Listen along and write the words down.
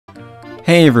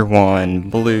Hey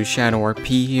everyone, Blue Shadow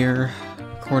RP here,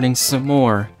 recording some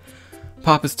more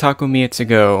Papa's Taco Mia to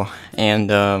go, and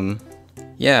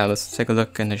yeah, let's take a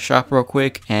look in the shop real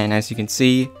quick. And as you can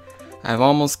see, I've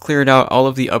almost cleared out all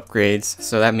of the upgrades,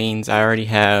 so that means I already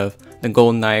have the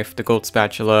gold knife, the gold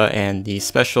spatula, and the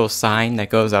special sign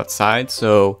that goes outside,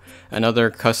 so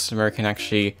another customer can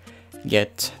actually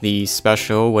get the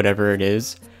special, whatever it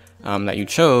is, that you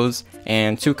chose,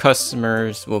 and 2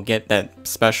 customers will get that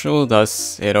special,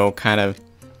 thus it'll kind of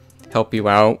help you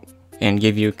out and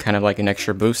give you kind of like an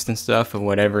extra boost and stuff of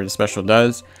whatever the special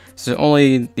does. So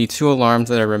only the 2 alarms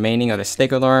that are remaining are the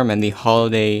steak alarm and the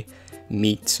holiday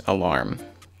meat alarm.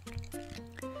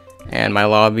 And my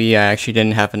lobby, I actually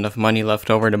didn't have enough money left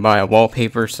over to buy a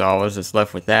wallpaper, so I was just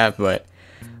left with that, but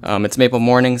it's Maple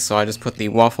Morning, so I just put the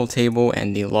waffle table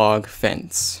and the log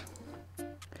fence.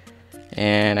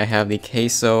 And I have the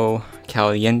Queso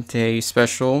Caliente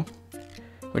special,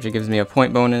 which gives me a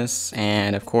point bonus,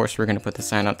 and of course we're going to put the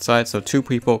sign outside so 2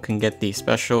 people can get the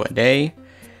special a day.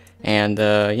 And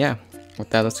yeah, with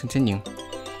that, let's continue.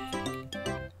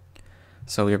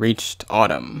 So we reached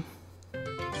autumn.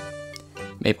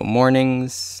 Maple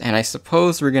Mornings, and I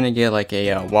suppose we're going to get like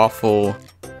a waffle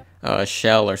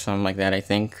shell or something like that, I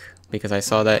think, because I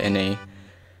saw that in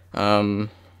a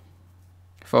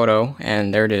photo,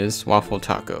 and there it is, waffle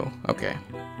taco. Okay.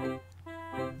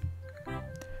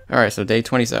 Alright, so day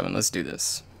 27, let's do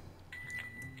this.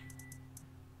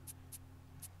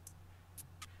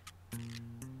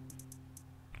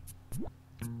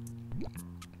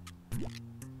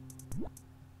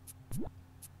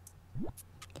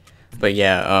 But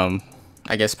yeah,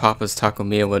 I guess Papa's Taco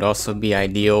Mia would also be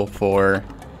ideal for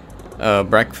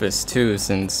breakfast too,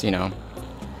 since, you know,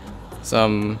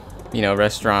 some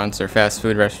restaurants or fast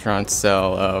food restaurants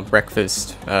sell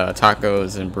breakfast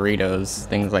tacos and burritos,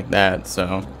 things like that,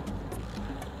 so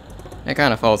it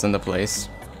kind of falls into place.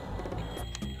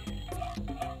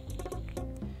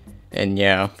 And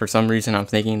yeah, for some reason I'm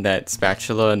thinking that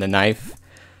spatula and the knife,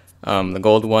 the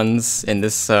gold ones in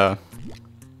this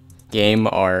game,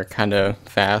 are kind of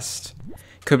fast.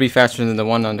 Could be faster than the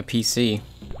one on the PC.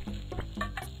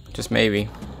 Just maybe.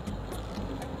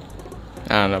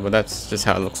 I don't know, but that's just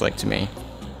how it looks like to me.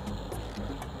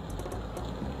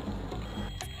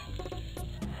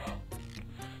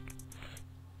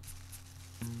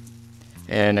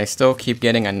 And I still keep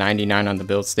getting a 99 on the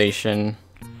build station,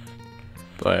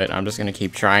 but I'm just gonna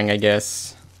keep trying, I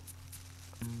guess.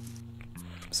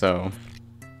 So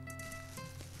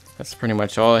that's pretty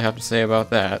much all I have to say about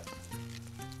that.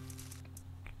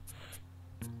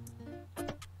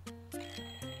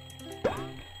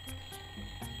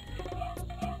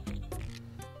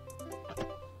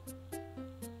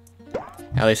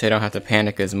 At least I don't have to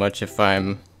panic as much if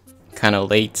I'm kind of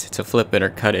late to flip it or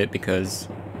cut it, because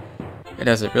it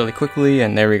does it really quickly,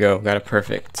 and there we go, got it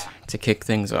perfect to kick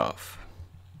things off.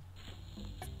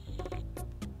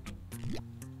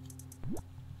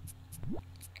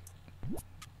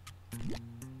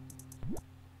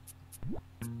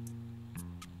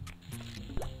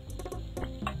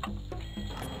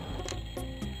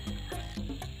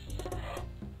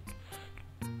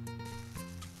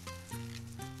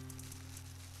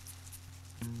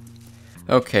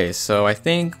 Okay, so I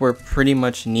think we're pretty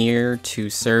much near to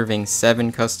serving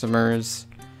 7 customers,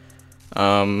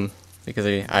 because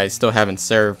I still haven't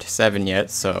served 7 yet,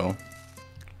 so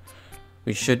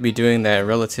we should be doing that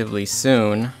relatively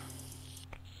soon,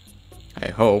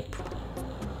 I hope.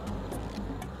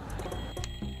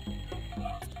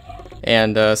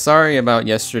 And sorry about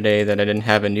yesterday that I didn't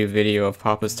have a new video of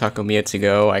Papa's Taco Mia to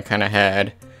go. I kind of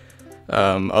had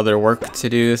other work to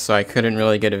do, so I couldn't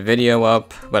really get a video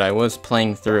up, but I was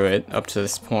playing through it up to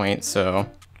this point, so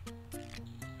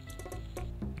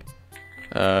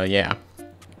yeah.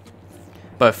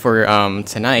 But for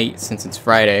tonight, since it's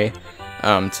Friday,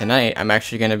 tonight I'm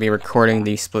actually going to be recording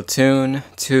the Splatoon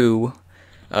 2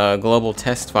 global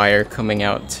test fire coming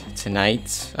out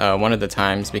tonight, one of the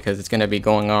times, because it's going to be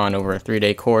going on over a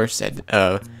 3-day course at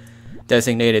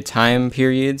designated time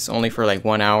periods, only for like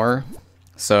 1 hour.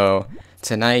 So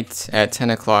tonight at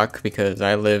 10 o'clock, because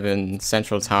I live in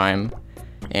Central Time,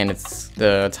 and it's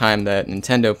the time that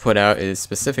Nintendo put out is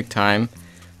Pacific Time,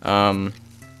 I'm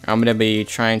going to be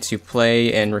trying to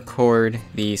play and record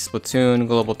the Splatoon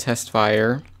Global Test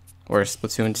Fire, or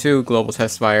Splatoon 2 Global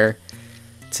Test Fire,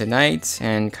 tonight,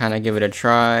 and kind of give it a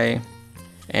try,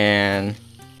 and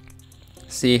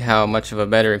see how much of a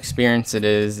better experience it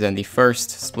is than the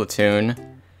first Splatoon.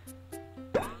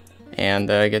 And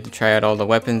get to try out all the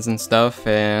weapons and stuff,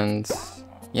 and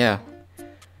yeah,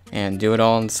 and do it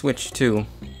all on the Switch too.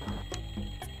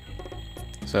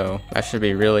 So that should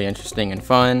be really interesting and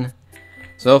fun.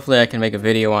 So hopefully I can make a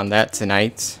video on that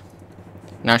tonight.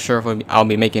 Not sure if I'll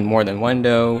be making more than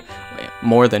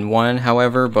one,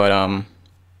 however, but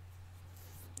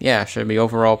yeah, should be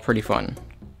overall pretty fun.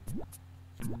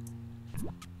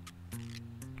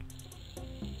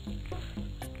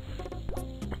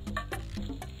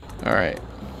 Alright.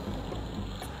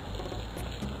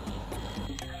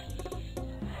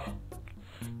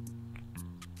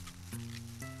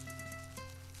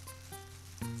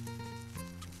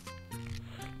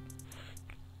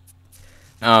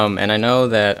 And I know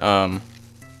that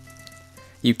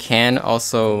you can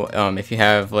also, if you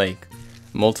have like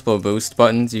multiple boost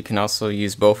buttons, you can also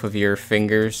use both of your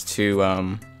fingers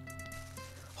to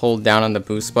hold down on the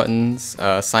boost buttons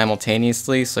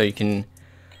simultaneously, so you can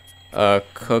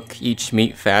cook each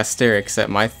meat faster,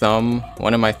 except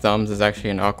one of my thumbs is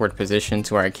actually in an awkward position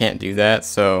to where I can't do that,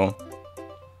 so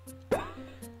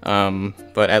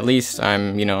but at least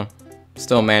I'm, you know,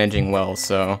 still managing well,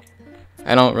 so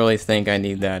I don't really think I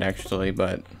need that actually,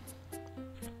 but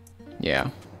yeah.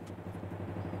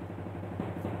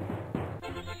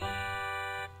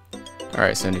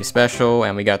 Alright, so new special,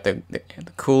 and we got the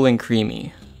cool and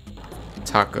creamy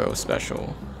taco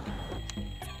special.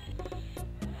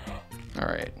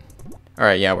 Alright,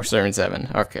 yeah, we're serving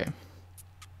 7. Okay.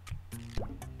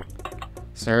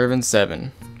 Serving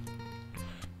 7.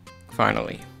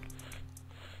 Finally.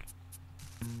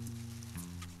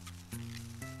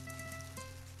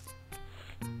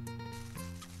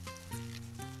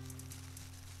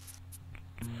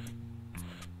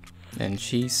 Then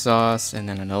cheese sauce, and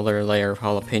then another layer of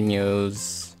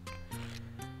jalapenos.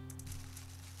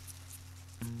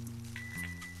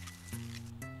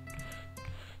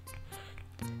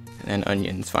 And then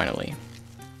onions, finally.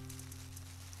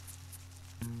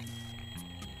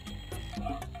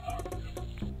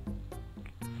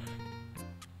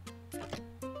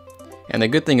 And the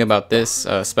good thing about this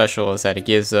special is that it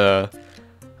gives a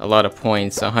lot of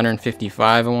points,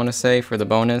 155 I want to say, for the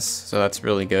bonus, so that's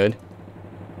really good.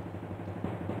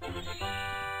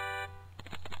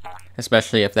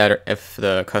 Especially if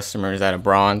the customer is at a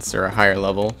bronze or a higher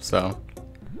level, so.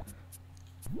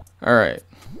 Alright.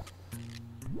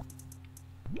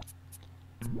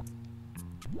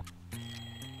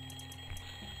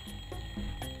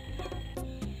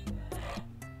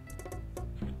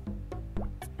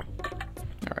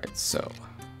 Alright, so.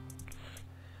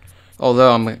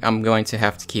 Although I'm going to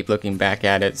have to keep looking back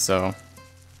at it, so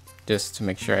just to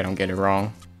make sure I don't get it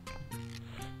wrong.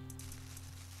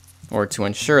 Or to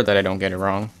ensure that I don't get it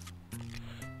wrong.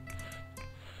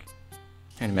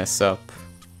 And mess up.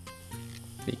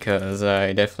 Because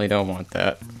I definitely don't want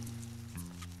that.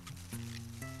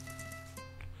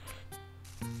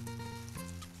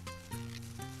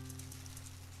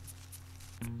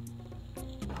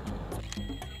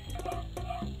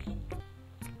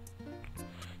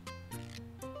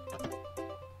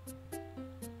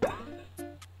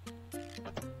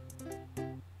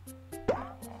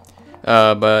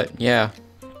 But yeah,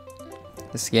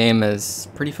 this game is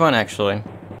pretty fun actually.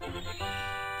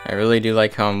 I really do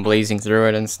like how I'm blazing through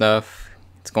it and stuff.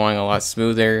 It's going a lot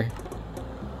smoother.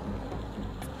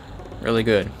 Really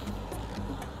good.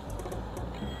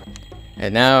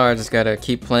 And now I just gotta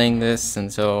keep playing this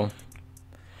until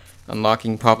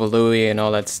unlocking Papa Louie and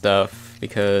all that stuff,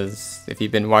 because if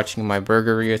you've been watching my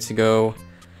Burgeria to Go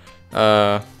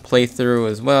playthrough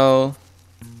as well,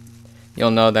 you'll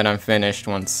know that I'm finished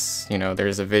once, you know,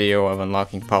 there's a video of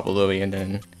unlocking Papa Louie, and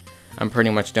then I'm pretty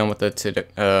much done with the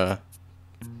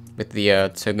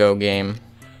to-go game.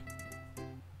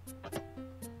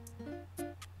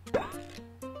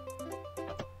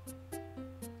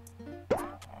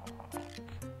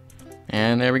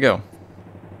 And there we go.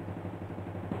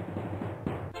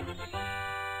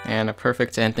 And a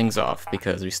perfect to end things off,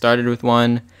 because we started with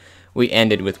 1, we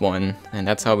ended with 1, and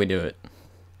that's how we do it.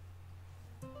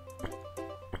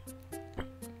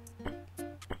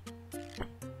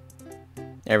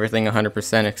 Everything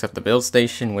 100% except the build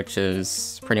station, which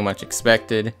is pretty much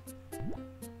expected.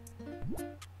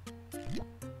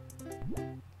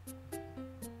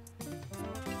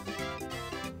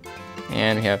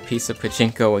 And we have piece of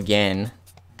pachinko again.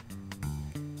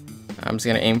 I'm just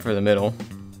gonna aim for the middle.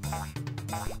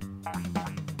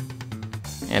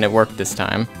 And it worked this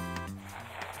time.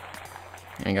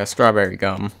 And we got strawberry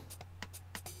gum.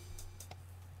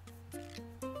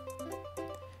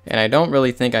 And I don't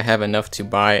really think I have enough to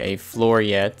buy a floor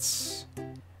yet.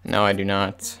 No, I do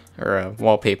not. Or a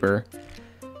wallpaper.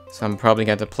 So I'm probably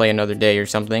going to play another day or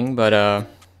something, but I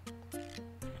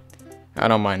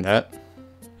don't mind that.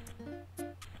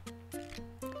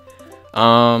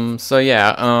 So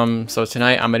yeah, so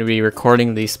tonight I'm gonna be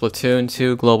recording the Splatoon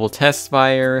 2 Global Test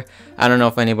Fire. I don't know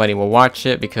if anybody will watch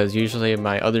it because usually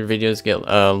my other videos get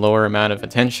a lower amount of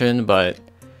attention, but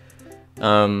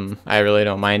I really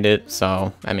don't mind it.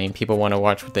 So I mean, people want to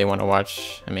watch what they want to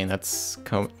watch. I mean, that's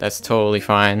totally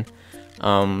fine.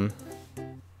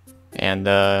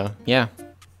 Yeah.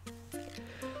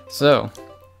 So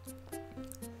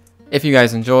if you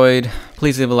guys enjoyed,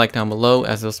 please leave a like down below,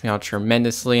 as it helps me out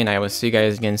tremendously, and I will see you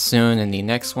guys again soon in the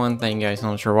next one. Thank you guys so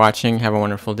much for watching. Have a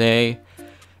wonderful day,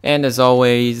 and as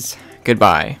always,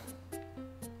 goodbye.